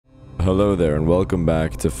Hello there and welcome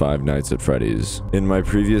back to Five Nights at Freddy's. In my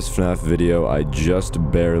previous FNAF video, I just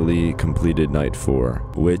barely completed night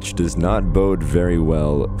 4, which does not bode very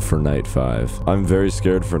well for night 5. I'm very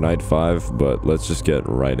scared for night 5, but let's just get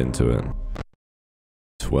right into it.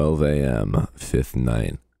 12 a.m., 5th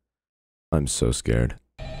night. I'm so scared.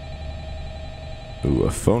 Ooh,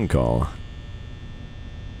 a phone call.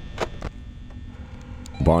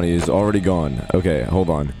 Bonnie is already gone. Okay, hold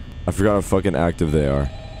on. I forgot how fucking active they are.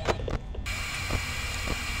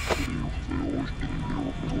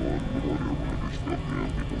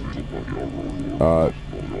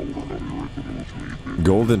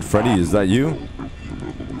 Golden Freddy, is that you?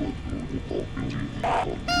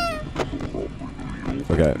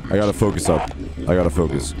 Okay, I gotta focus up. I gotta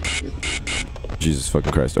focus. Jesus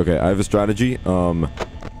fucking Christ. Okay, I have a strategy. I don't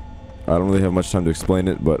really have much time to explain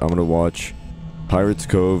it, but I'm gonna watch Pirates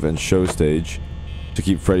Cove and Show Stage to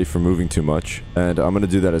keep Freddy from moving too much. And I'm gonna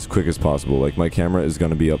do that as quick as possible. Like, my camera is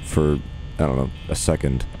gonna be up for, I don't know, a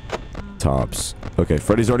second. Tops. Okay,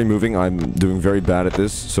 Freddy's already moving. I'm doing very bad at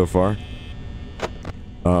this so far.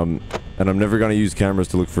 And I'm never gonna use cameras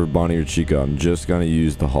to look for Bonnie or Chica. I'm just gonna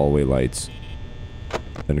use the hallway lights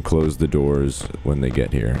and close the doors when they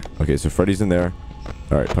get here. Okay, so Freddy's in there.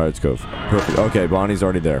 Alright, Pirates Cove. Perfect. Okay, Bonnie's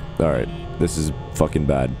already there. Alright, this is fucking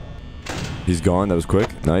bad. He's gone. That was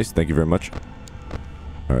quick. Nice. Thank you very much.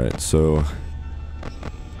 Alright, so...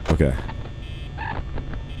 Okay.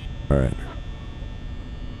 Alright.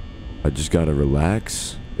 I just gotta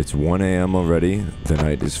relax. It's 1 a.m. already. The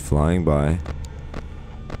night is flying by.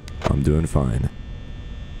 I'm doing fine.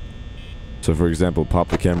 So for example, pop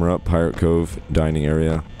the camera up, Pirate Cove, dining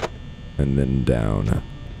area, and then down.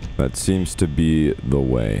 That seems to be the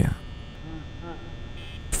way.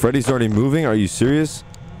 Freddy's already moving? Are you serious?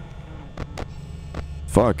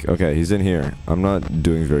 Fuck. Okay, he's in here. I'm not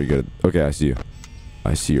doing very good. Okay, I see you.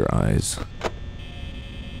 I see your eyes.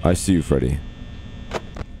 I see you, Freddy.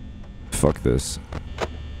 Fuck this.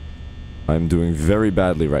 I'm doing very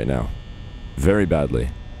badly right now. Very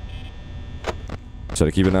badly. Should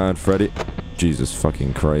I keep an eye on Freddy? Jesus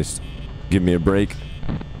fucking Christ. Give me a break.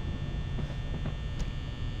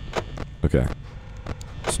 Okay.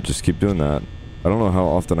 So just keep doing that. I don't know how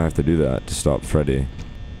often I have to do that to stop Freddy.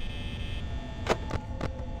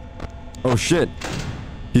 Oh shit!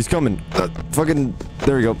 He's coming! Fucking...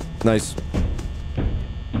 There we go. Nice.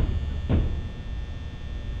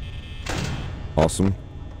 Awesome.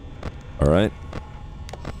 Alright.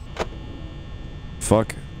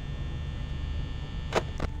 Fuck.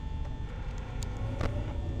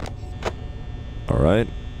 Alright.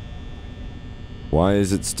 Why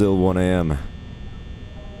is it still 1 a.m.?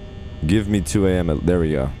 Give me 2 a.m. There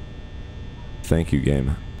we go. Thank you,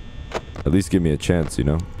 game. At least give me a chance, you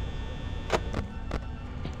know?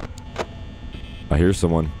 I hear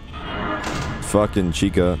someone. Fucking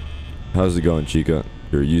Chica. How's it going, Chica?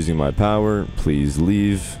 You're using my power. Please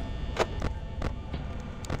leave.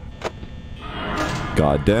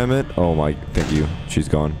 God damn it. Oh my... Thank you. She's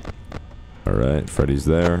gone. Alright, Freddy's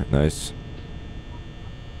there. Nice.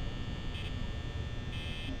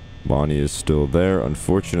 Bonnie is still there,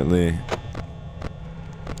 unfortunately.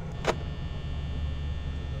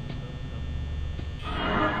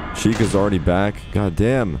 Chica's already back. God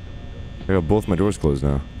damn. I got both my doors closed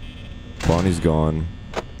now. Bonnie's gone.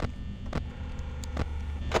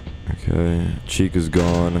 Okay. Chica's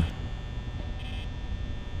gone.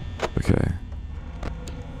 Okay.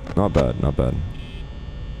 Not bad, not bad.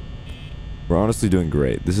 We're honestly doing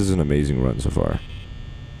great. This is an amazing run so far.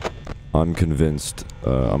 I'm convinced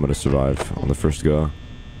I'm gonna survive on the first go.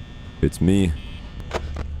 It's me.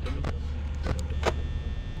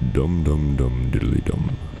 Dum dum dum diddly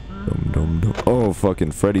dum. Dum dum dum. Oh,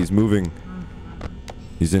 fucking Freddy's moving.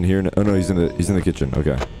 He's in here. Oh no, he's in the kitchen.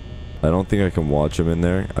 Okay. I don't think I can watch him in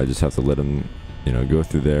there. I just have to let him, you know, go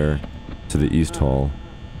through there to the east hall.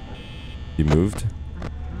 He moved.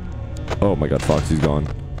 Oh my god, Foxy's gone.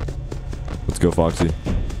 Let's go, Foxy.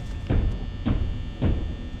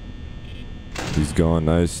 He's gone.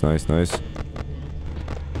 Nice, nice, nice.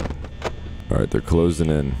 Alright, they're closing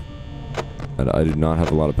in. And I do not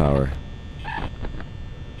have a lot of power.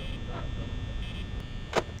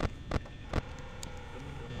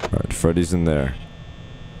 Alright, Freddy's in there.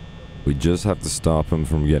 We just have to stop him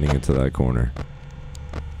from getting into that corner.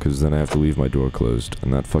 Because then I have to leave my door closed.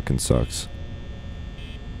 And that fucking sucks.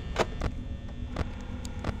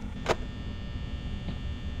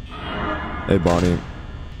 Hey, Bonnie.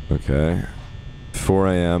 Okay. 4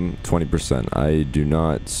 a.m., 20%. I do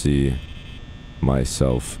not see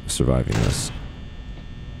myself surviving this.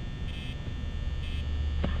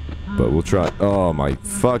 But we'll try. Oh my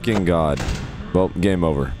fucking god. Well, game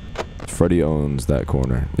over. Freddy owns that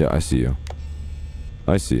corner. Yeah, I see you.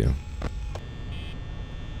 I see you.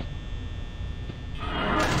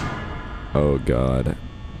 Oh god.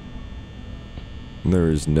 There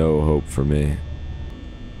is no hope for me.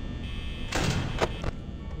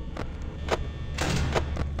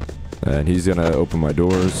 And he's gonna open my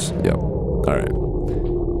doors. Yep. Alright.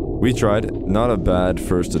 We tried. Not a bad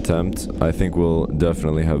first attempt. I think we'll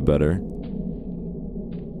definitely have better.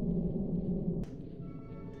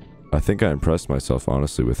 I think I impressed myself,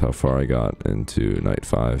 honestly, with how far I got into night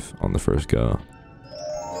 5 on the first go.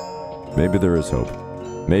 Maybe there is hope.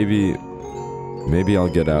 Maybe I'll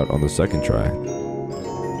get out on the second try.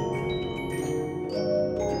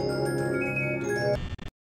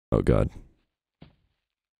 Oh god.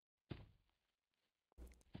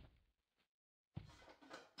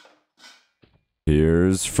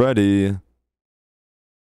 Here's Freddy.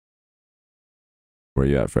 Where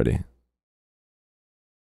you at, Freddy?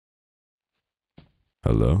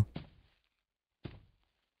 Hello?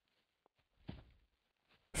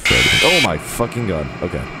 Freddy. Oh my fucking god.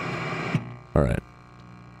 Okay. Alright.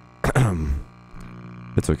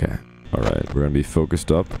 It's okay. Alright, we're gonna be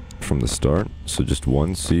focused up from the start. So just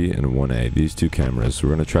 1C and 1A. These two cameras. We're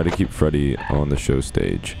gonna try to keep Freddy on the show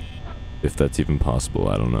stage. If that's even possible,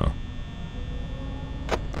 I don't know.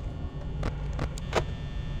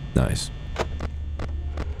 Nice.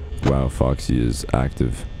 Wow, Foxy is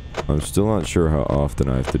active. I'm still not sure how often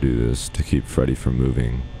I have to do this to keep Freddy from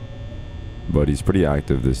moving. But he's pretty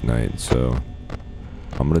active this night, so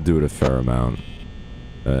I'm gonna do it a fair amount.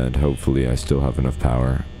 And hopefully I still have enough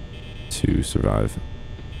power to survive.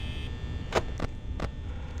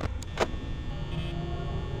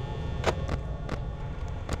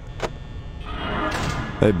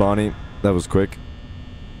 Hey Bonnie, that was quick.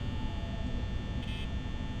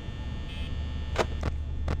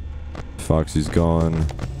 Foxy's gone.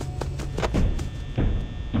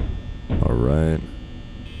 Alright.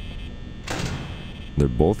 They're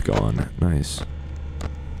both gone. Nice.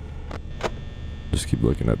 Just keep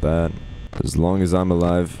looking at that. As long as I'm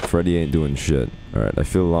alive, Freddy ain't doing shit. Alright, I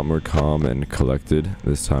feel a lot more calm and collected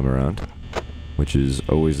this time around. Which is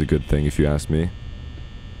always a good thing if you ask me.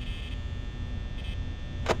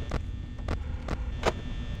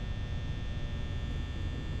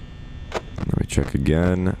 Let me check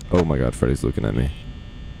again. Oh my god, Freddy's looking at me.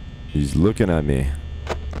 He's looking at me.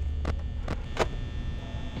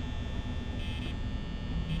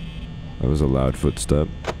 That was a loud footstep.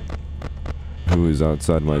 Who is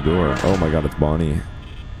outside my door? Oh my god, it's Bonnie.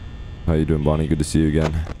 How you doing, Bonnie? Good to see you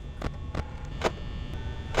again.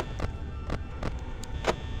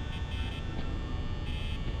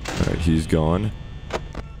 Alright, he's gone.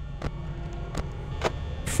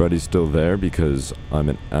 Freddy's still there because I'm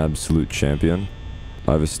an absolute champion.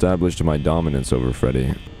 I've established my dominance over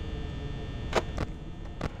Freddy.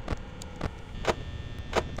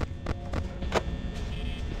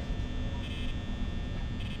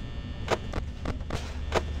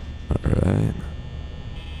 Alright.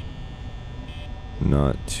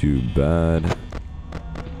 Not too bad.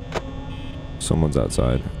 Someone's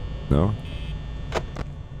outside. No?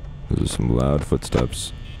 Those are some loud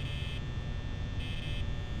footsteps.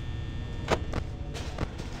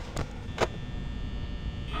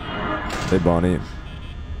 Hey Bonnie.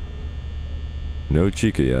 No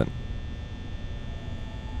Chica yet.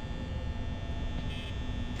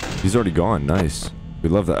 He's already gone. Nice. We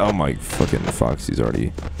love that. Oh my fucking Foxy's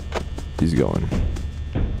already... He's going.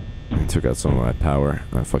 He took out some of my power.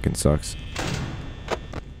 That fucking sucks.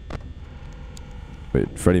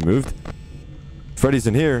 Wait, Freddy moved? Freddy's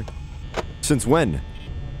in here? Since when?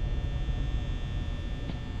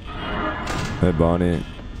 Hey Bonnie.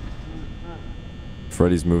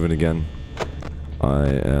 Freddy's moving again. I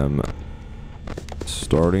am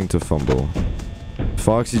starting to fumble.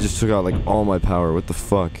 Foxy just took out like all my power. What the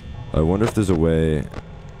fuck? I wonder if there's a way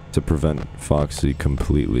to prevent Foxy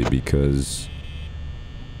completely, because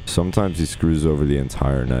sometimes he screws over the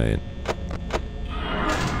entire night.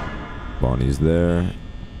 Bonnie's there.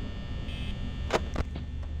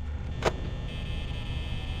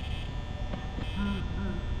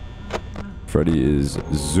 Freddy is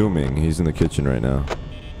zooming. He's in the kitchen right now.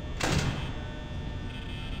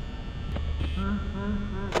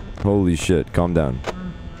 Holy shit, calm down.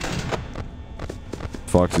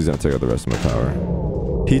 Foxy's gonna take out the rest of my power.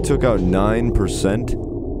 He took out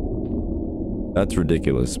 9%? That's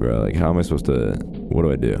ridiculous, bro. Like, how am I supposed to... What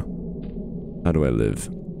do I do? How do I live?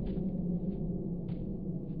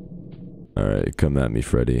 Alright, come at me,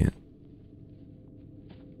 Freddy.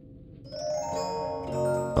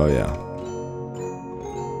 Oh, yeah.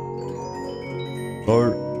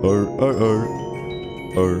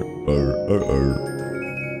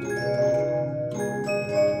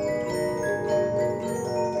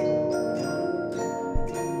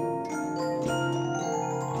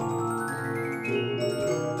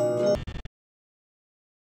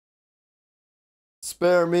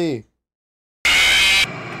 Spare me.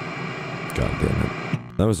 God damn it.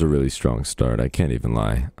 That was a really strong start. I can't even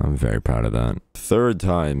lie. I'm very proud of that. Third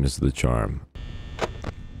time is the charm.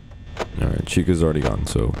 Alright, Chica's already gone,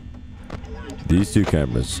 so... These two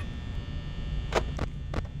cameras.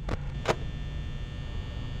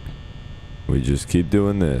 We just keep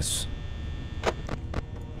doing this.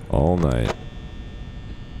 All night.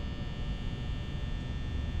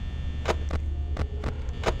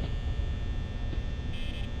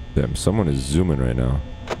 Damn, someone is zooming right now.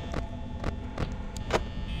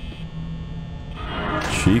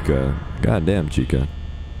 Chica? Goddamn, Chica.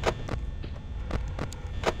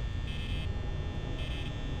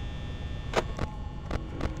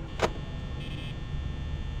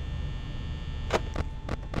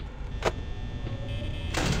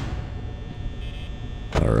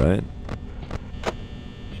 Alright.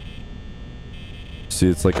 See,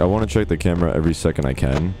 it's like I want to check the camera every second I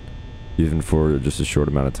can, even for just a short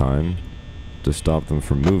amount of time, to stop them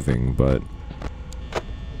from moving, but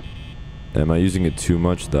am I using it too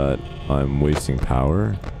much that I'm wasting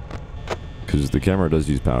power? Because the camera does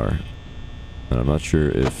use power, and I'm not sure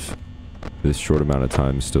if this short amount of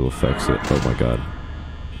time still affects it. Oh my god.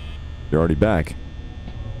 You're already back.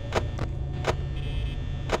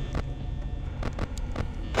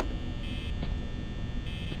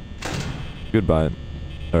 Goodbye.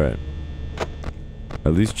 Alright.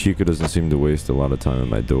 At least Chica doesn't seem to waste a lot of time at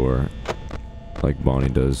my door, like Bonnie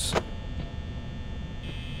does.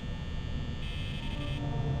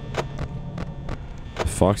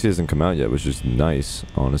 Foxy hasn't come out yet, which is nice,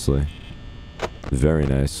 honestly. Very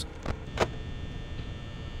nice.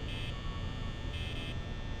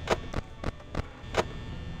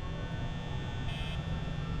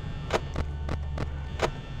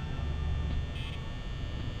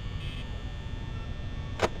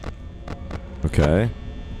 Okay.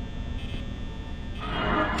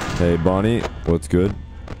 Hey, Bonnie, what's good?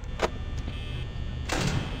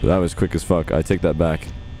 That was quick as fuck. I take that back.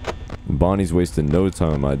 Bonnie's wasting no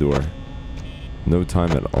time at my door. No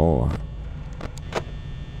time at all.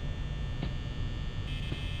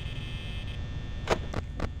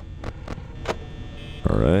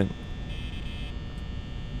 Alright.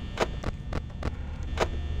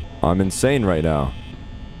 I'm insane right now.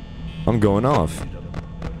 I'm going off.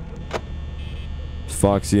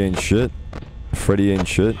 Foxy ain't shit. Freddy ain't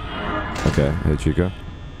shit. Okay, hey Chica.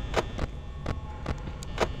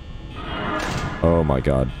 Oh my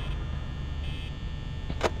god.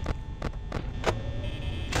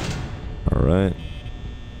 Alright.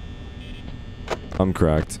 I'm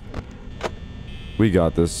cracked. We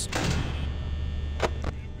got this.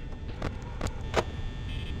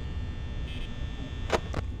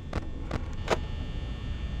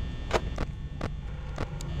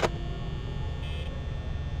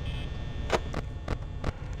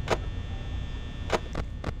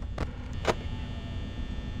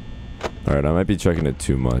 Alright, I might be checking it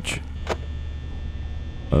too much.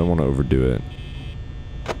 I don't want to overdo it.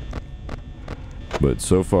 But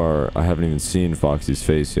so far, I haven't even seen Foxy's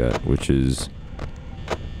face yet, which is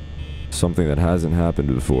something that hasn't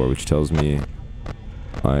happened before, which tells me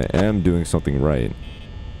I am doing something right.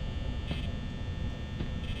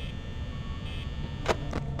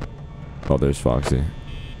 Oh, there's Foxy.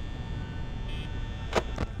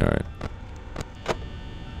 Alright.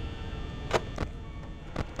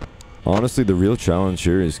 Honestly, the real challenge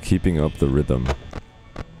here is keeping up the rhythm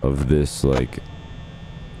of this, like,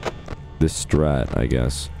 this strat, I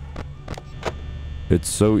guess. It's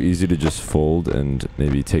so easy to just fold and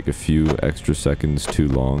maybe take a few extra seconds too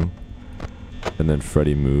long, and then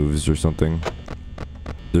Freddy moves or something.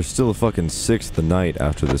 There's still a fucking sixth night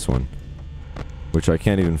after this one, which I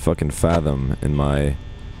can't even fucking fathom in my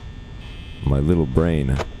little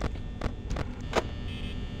brain.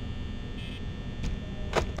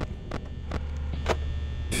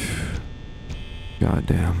 God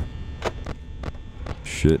damn.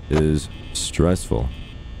 Shit is stressful.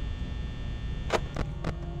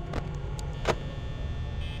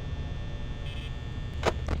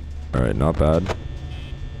 Alright, not bad.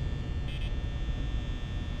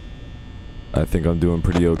 I think I'm doing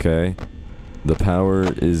pretty okay. The power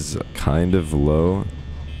is kind of low,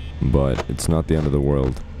 but it's not the end of the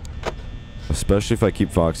world. Especially if I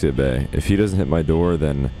keep Foxy at bay. If he doesn't hit my door,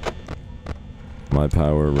 then my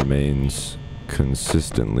power remains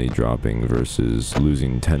consistently dropping versus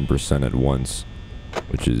losing 10% at once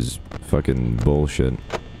which is fucking bullshit.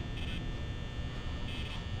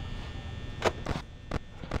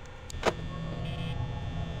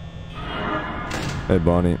 Hey,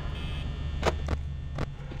 Bonnie.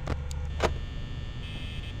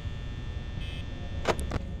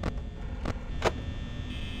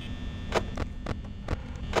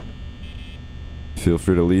 Feel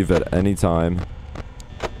free to leave at any time.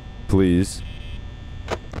 Please.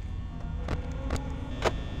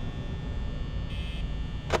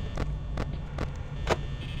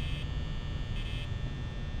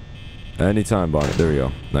 Anytime, Bonnie. There we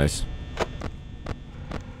go. Nice.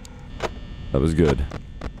 That was good.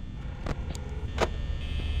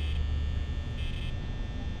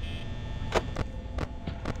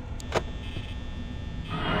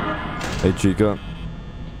 Hey, Chica.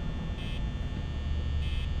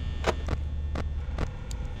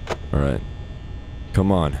 Alright.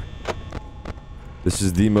 Come on. This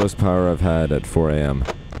is the most power I've had at 4 a.m.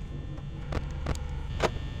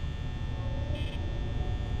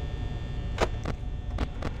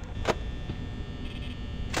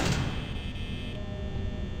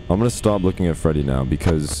 I'm gonna stop looking at Freddy now,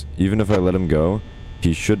 because even if I let him go,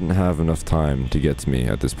 he shouldn't have enough time to get to me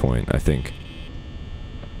at this point, I think.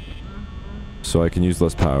 So I can use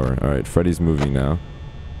less power. Alright, Freddy's moving now.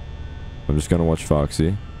 I'm just gonna watch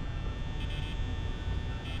Foxy.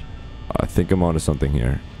 I think I'm onto something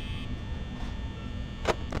here.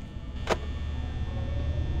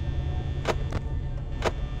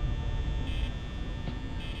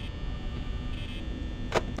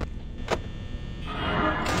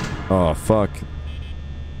 Oh, fuck.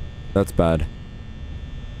 That's bad.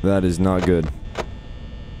 That is not good.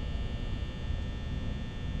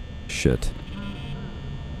 Shit.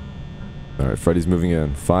 Alright, Freddy's moving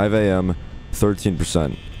in. 5 a.m.,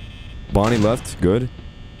 13%. Bonnie left. Good.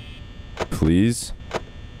 Please.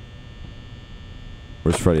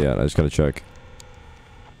 Where's Freddy at? I just gotta check.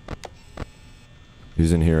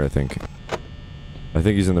 He's in here, I think. I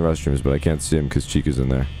think he's in the restrooms, but I can't see him because Chica's in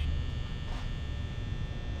there.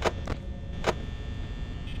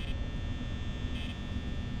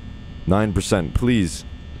 %, please.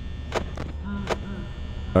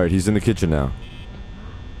 Alright, he's in the kitchen now.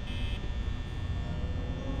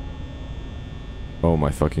 Oh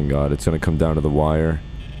my fucking god, it's gonna come down to the wire.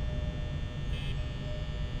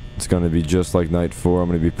 It's gonna be just like night 4. I'm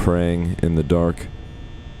gonna be praying in the dark.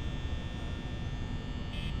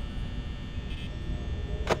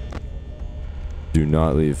 Do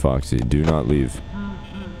not leave, Foxy. Do not leave.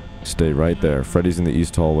 Stay right there. Freddy's in the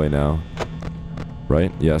east hallway now.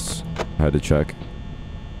 Right? Yes. I had to check.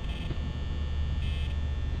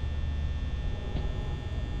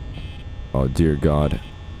 Oh dear god.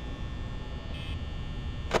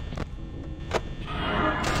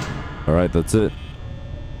 Alright, that's it.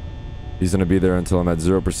 He's gonna be there until I'm at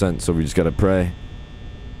 0%, so we just gotta pray.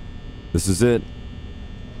 This is it.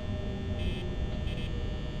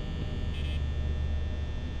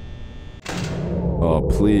 Oh,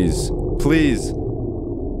 please. Please!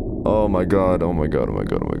 Oh my god, oh my god, oh my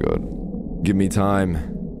god, oh my god. Give me time.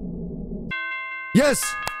 Yes!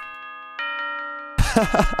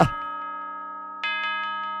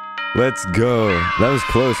 Let's go. That was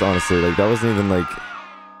close, honestly. Like, that wasn't even like...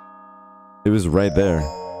 It was right there.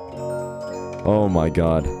 Oh my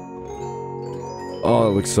god. Oh,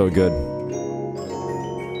 it looks so good.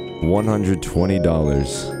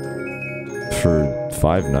 $120 for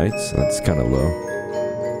 5 nights? That's kind of low.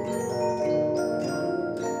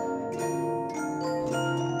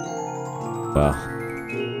 Wow.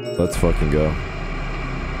 Let's fucking go.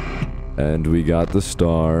 And we got the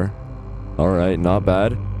star. Alright, not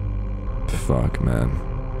bad. Fuck, man.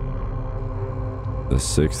 The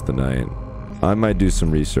 6th night. I might do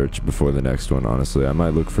some research before the next one, honestly. I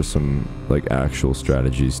might look for some, like, actual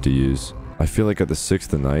strategies to use. I feel like at the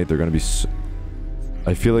 6th night, they're gonna be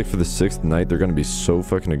I feel like for the 6th night, they're gonna be so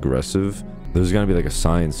fucking aggressive. There's gonna be, like, a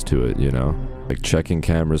science to it, you know? Like, checking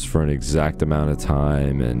cameras for an exact amount of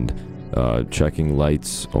time, and, checking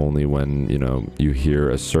lights only when, you know, you hear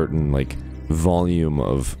a certain, like, volume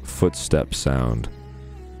of footstep sound.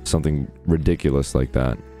 Something ridiculous like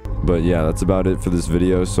that. But yeah, that's about it for this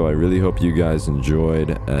video, so I really hope you guys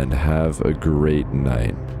enjoyed, and have a great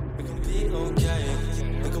night. We gon' be okay.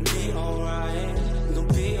 We gon' be alright. We gon'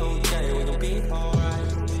 be okay. We gon' be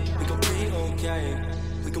alright. We gon' be okay.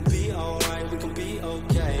 We gon' be alright. We gon' be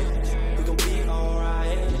okay.